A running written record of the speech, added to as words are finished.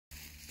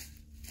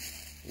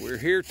We're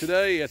here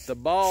today at the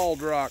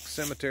Baldrock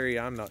Cemetery.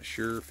 I'm not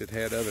sure if it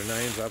had other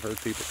names. I've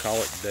heard people call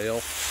it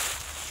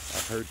Delph.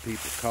 I've heard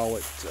people call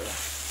it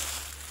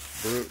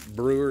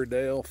Brewer,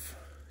 Delph,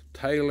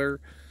 Taylor.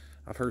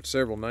 I've heard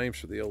several names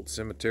for the old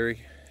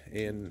cemetery.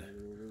 And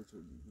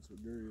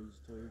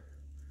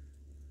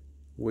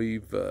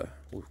we've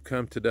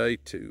come today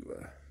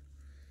to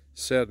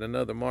set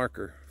another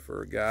marker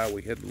for a guy.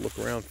 We had to look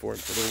around for him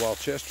for a little while.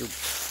 Chester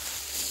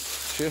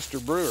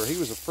Brewer. He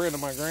was a friend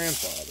of my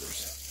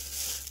grandfather's.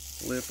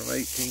 Lived from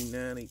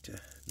 1890 to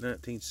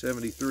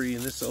 1973,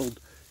 and this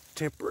old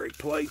temporary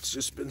plate's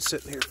just been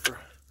sitting here for,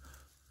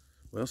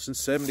 well,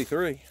 since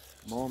 73.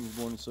 Mom was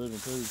born in 72,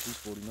 she's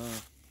 49.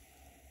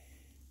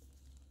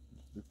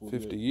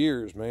 50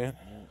 years, man.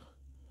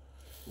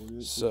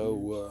 Yeah.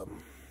 So,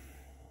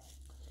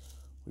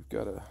 we've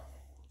got a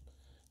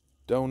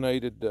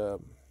donated,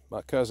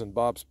 my cousin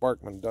Bob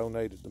Sparkman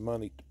donated the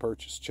money to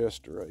purchase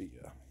Chester a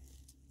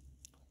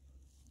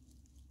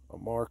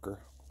marker.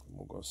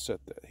 We're going to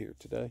set that here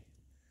today.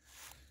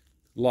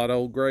 A lot of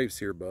old graves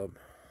here, bub.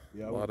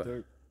 Yeah, I went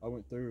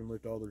through and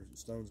lifted all their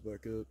stones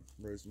back up,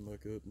 raised them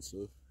back up and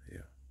stuff.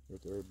 Yeah.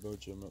 Right there, a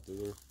bunch of them out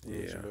there.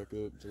 Raised them back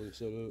up until they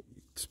set up.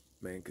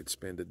 Man could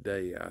spend a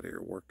day out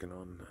here working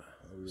on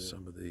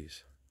some of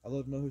these. I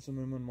love to know who some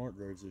of them unmarked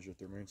graves is out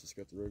there, man. It's just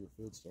got the regular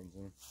field stones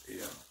in them.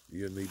 Yeah,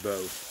 you and me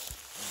both.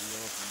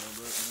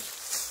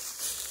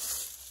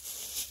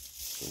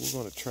 So we're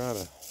going to try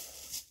to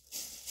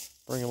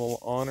bring a little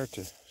honor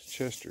to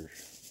Chester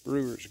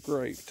Brewer's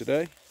grave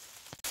today.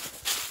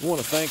 I want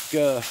to thank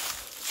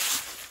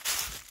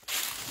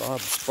Bob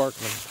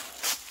Sparkman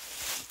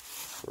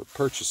for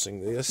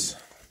purchasing this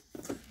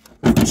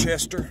for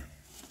Chester.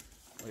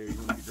 Hey, you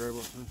want to get grab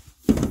off too?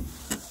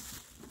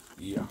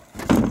 Yeah.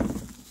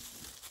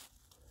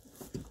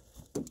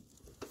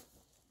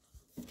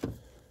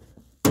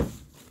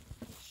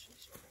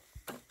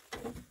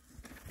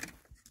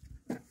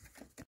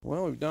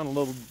 Well, we've done a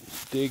little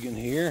digging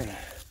here, and a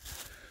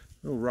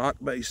little rock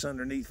base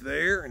underneath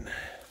there, and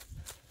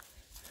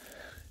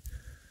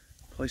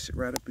place it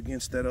right up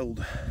against that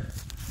old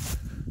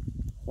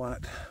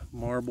white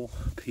marble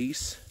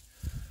piece.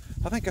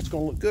 I think that's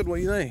going to look good. What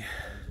do you think?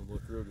 It's going to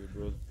look real good,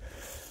 brother.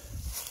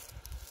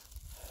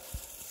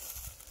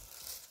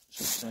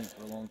 Should sink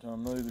for a long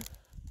time later.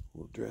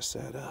 We'll dress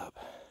that up.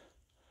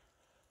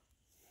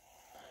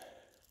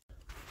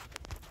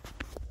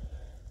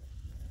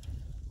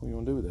 What do you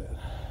want to do with that?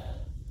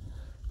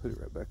 Put it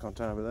right back on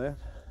top of that?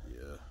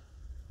 Yeah.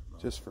 No.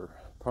 Just for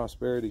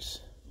prosperity's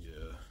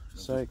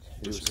sake.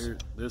 This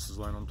is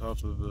laying on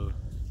top of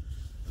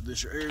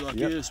this area like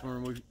this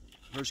when we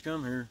first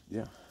come here.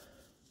 Yeah.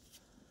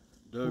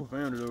 Doug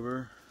found it over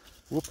there.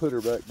 We'll put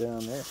her back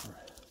down there for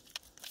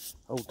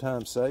old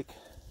time's sake.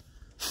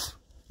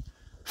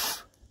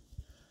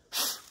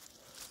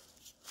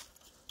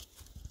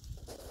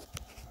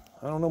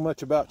 I don't know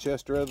much about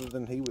Chester other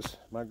than he was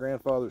my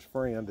grandfather's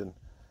friend, and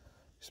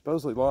he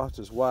supposedly lost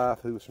his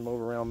wife, who was from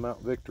over around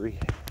Mount Victory,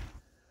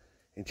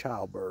 in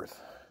childbirth.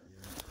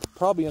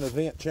 Probably an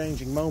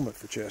event-changing moment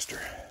for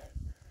Chester,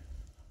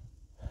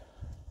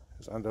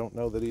 because I don't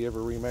know that he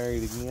ever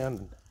remarried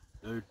again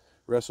and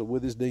wrestled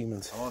with his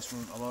demons. I lost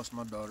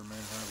my daughter, man,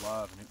 her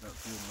alive, and it about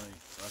killed me.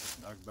 So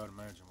I can about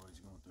imagine what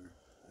he's going through.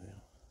 Yeah.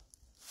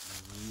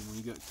 When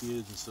you got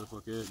kids and stuff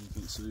like that, and you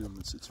can't see them,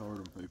 it's hard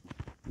on people.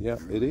 Yeah,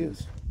 it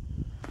is.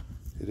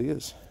 It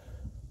is.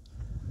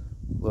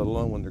 Let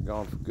alone when they're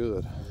gone for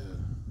good. Yeah.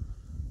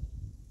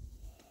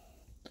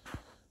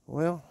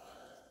 Well,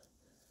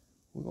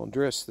 we're going to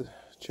dress the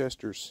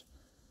Chester's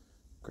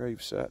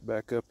gravesite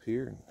back up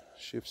here and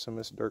shift some of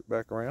this dirt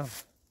back around.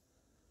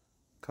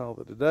 Call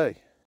it a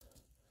day.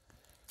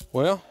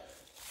 Well,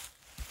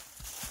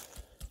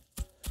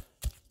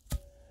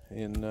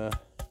 in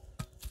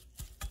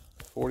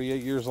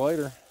 48 years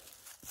later,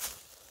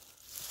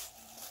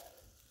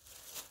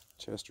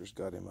 Chester's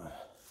got him a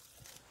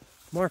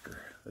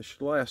marker. This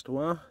should last a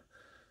while.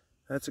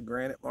 That's a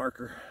granite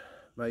marker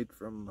made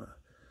from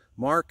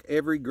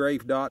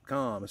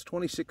markeverygrave.com. It's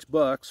 26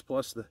 bucks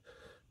plus the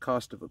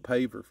cost of a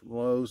paver from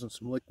Lowe's and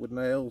some liquid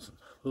nails and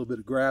a little bit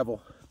of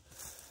gravel.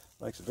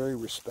 Makes a very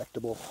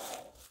respectable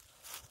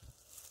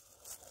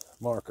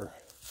marker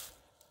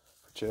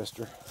for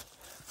Chester.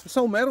 This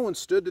old metal one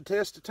stood the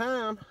test of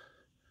time,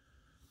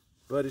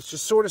 but it's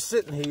just sort of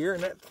sitting here,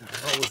 and that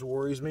always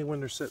worries me when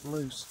they're sitting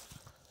loose.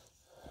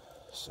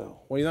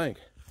 So, what do you think?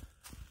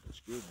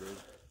 It's good, bro.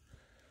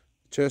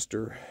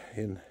 Chester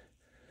in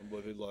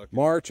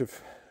March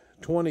of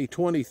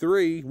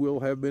 2023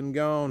 will have been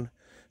gone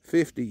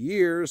 50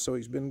 years, so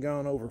he's been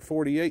gone over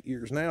 48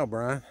 years now,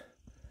 Brian.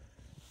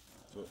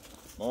 So,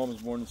 Mom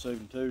was born in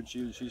 72,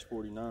 and she's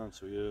 49,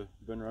 so yeah,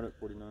 been right at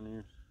 49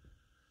 years.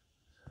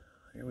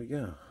 Here we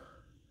go.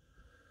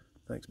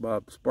 Thanks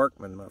Bob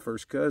Sparkman, my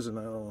first cousin.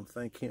 I want to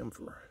thank him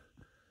for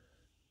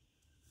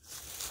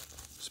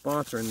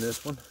sponsoring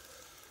this one.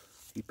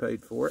 He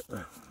paid for it.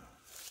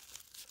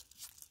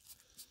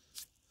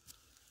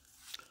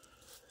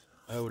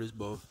 How old is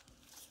Bob?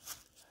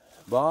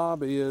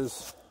 Bob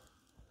is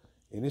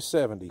in his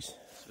 70s.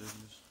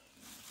 70s.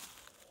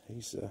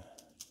 He's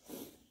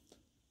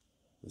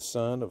the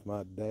son of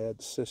my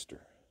dad's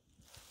sister.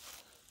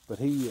 But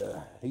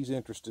he's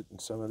interested in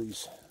some of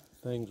these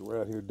things we're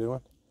out here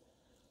doing.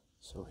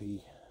 So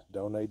he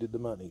donated the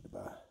money to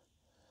buy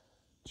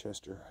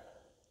Chester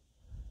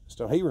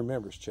stone. He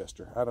remembers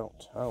Chester. I don't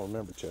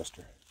remember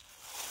Chester.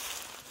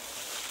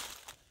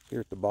 Here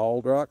at the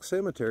Baldrock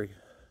Cemetery.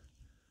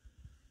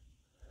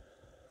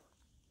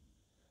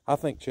 I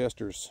think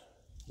Chester's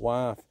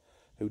wife,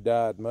 who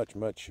died much,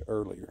 much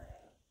earlier,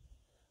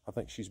 I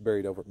think she's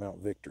buried over at Mount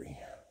Victory.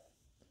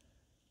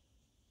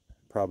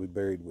 Probably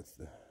buried with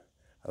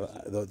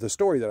the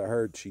story that I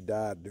heard, she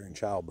died during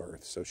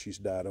childbirth, so she's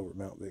died over at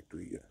Mount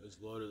Victory. There's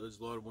a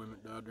lot of women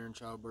that died during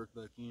childbirth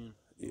back in.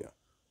 Yeah.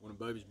 When a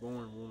baby's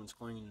born, a woman's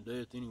clinging to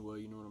death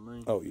anyway, you know what I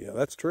mean? Oh, yeah,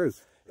 that's true.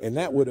 And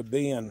that would have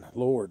been,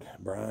 Lord,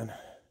 Brian,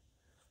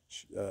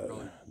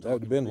 that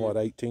would have been, what,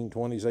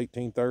 1820s,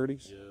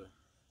 1830s? Yeah.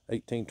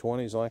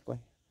 1820s, likely.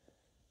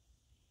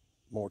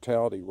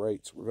 Mortality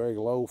rates were very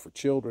low for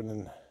children,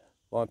 and a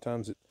lot of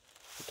times it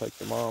would take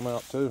the mom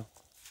out, too.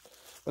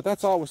 But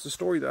that's always the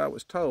story that I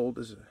was told,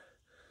 is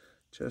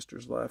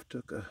Chester's life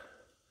took a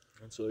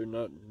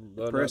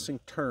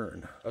depressing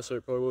turn. I say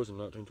it probably was in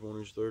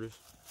 1920s, 30s.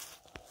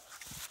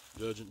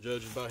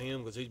 Judging by him,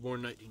 because he's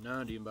born in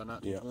 1890, and by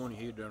 1920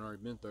 he had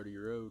already been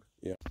 30-year-old.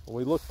 Yeah.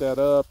 We looked that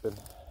up, and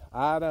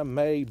Ida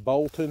Mae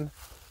Bolton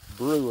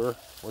Brewer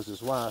was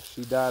his wife.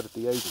 She died at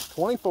the age of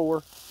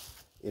 24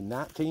 in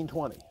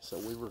 1920. So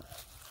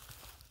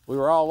we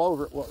were all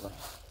over it, wasn't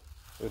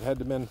we? It had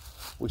to have been,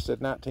 we said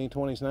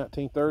 1920s,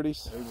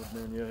 1930s. He would have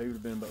been, yeah, he would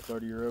have been about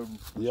 30-year-old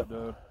when yep. she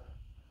died.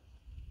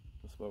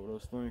 That's about what I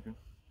was thinking.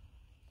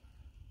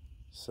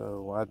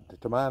 So,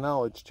 to my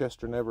knowledge,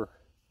 Chester never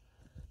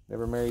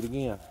married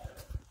again.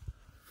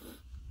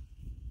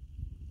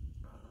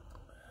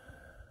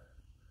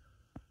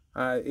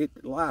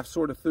 Life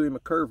sort of threw him a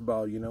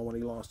curveball, you know, when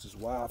he lost his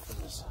wife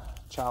and his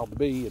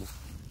child-to-be, and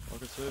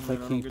like I said, I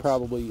think he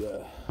probably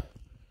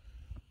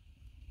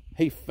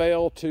he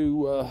fell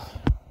to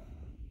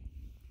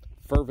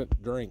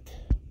fervent drink.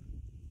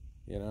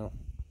 You know,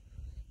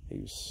 he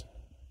was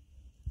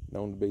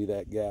known to be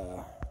that guy.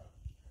 Like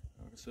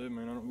I said,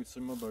 man, I don't get to see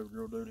my baby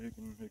girl, dude.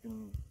 He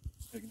can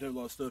do a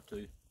lot of stuff to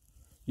you.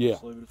 Yeah.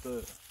 Just leave it at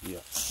that. Yeah.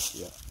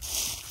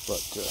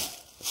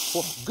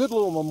 But good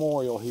little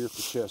memorial here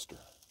for Chester.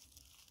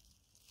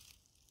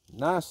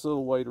 Nice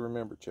little way to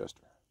remember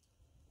Chester.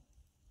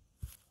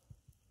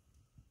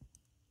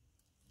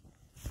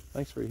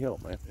 Thanks for your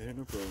help, man. Yeah,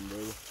 no problem,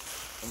 brother.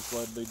 I'm just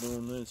glad to be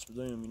doing this for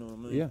them, you know what I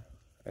mean? Yeah,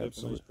 helping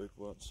absolutely. these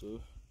people out and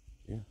stuff.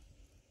 Yeah.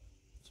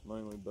 It's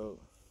mainly about,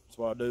 that's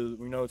why I do,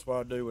 it's why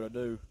I do what I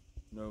do,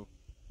 you know.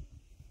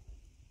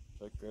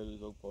 Take care of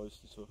these old places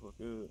and stuff like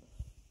that.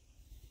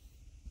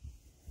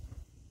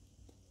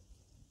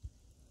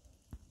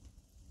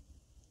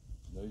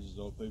 These is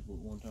old people at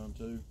one time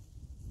too.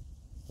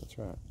 That's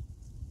right.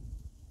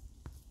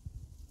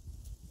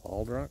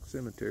 Baldrock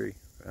Cemetery,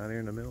 out here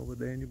in the middle of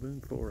the Daniel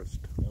Boone Forest.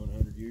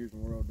 100 years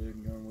and we're all dead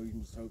and gone. We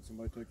can just hope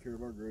somebody take care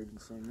of our graves in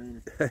the same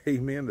manner.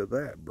 Amen to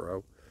that,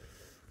 bro.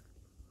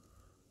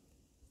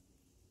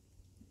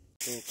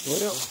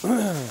 Well,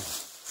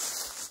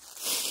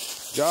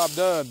 job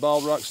done,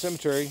 Baldrock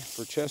Cemetery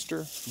for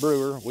Chester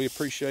Brewer. We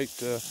appreciate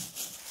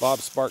Bob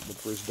Sparkman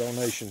for his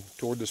donation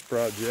toward this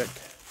project.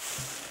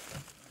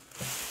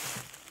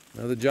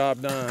 Another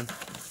job done.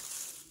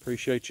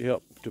 Appreciate your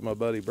help to my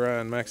buddy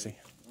Brian Maxey.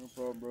 No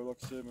problem, bro. Like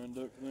I said, man,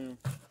 do it for them.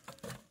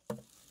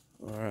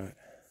 All right.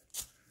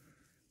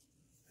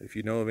 If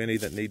you know of any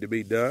that need to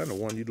be done or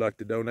one you'd like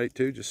to donate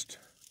to, just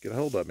get a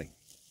hold of me.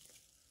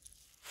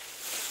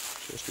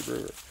 Chester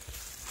Brewer.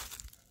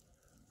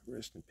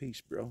 Rest in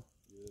peace, bro.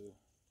 Yeah.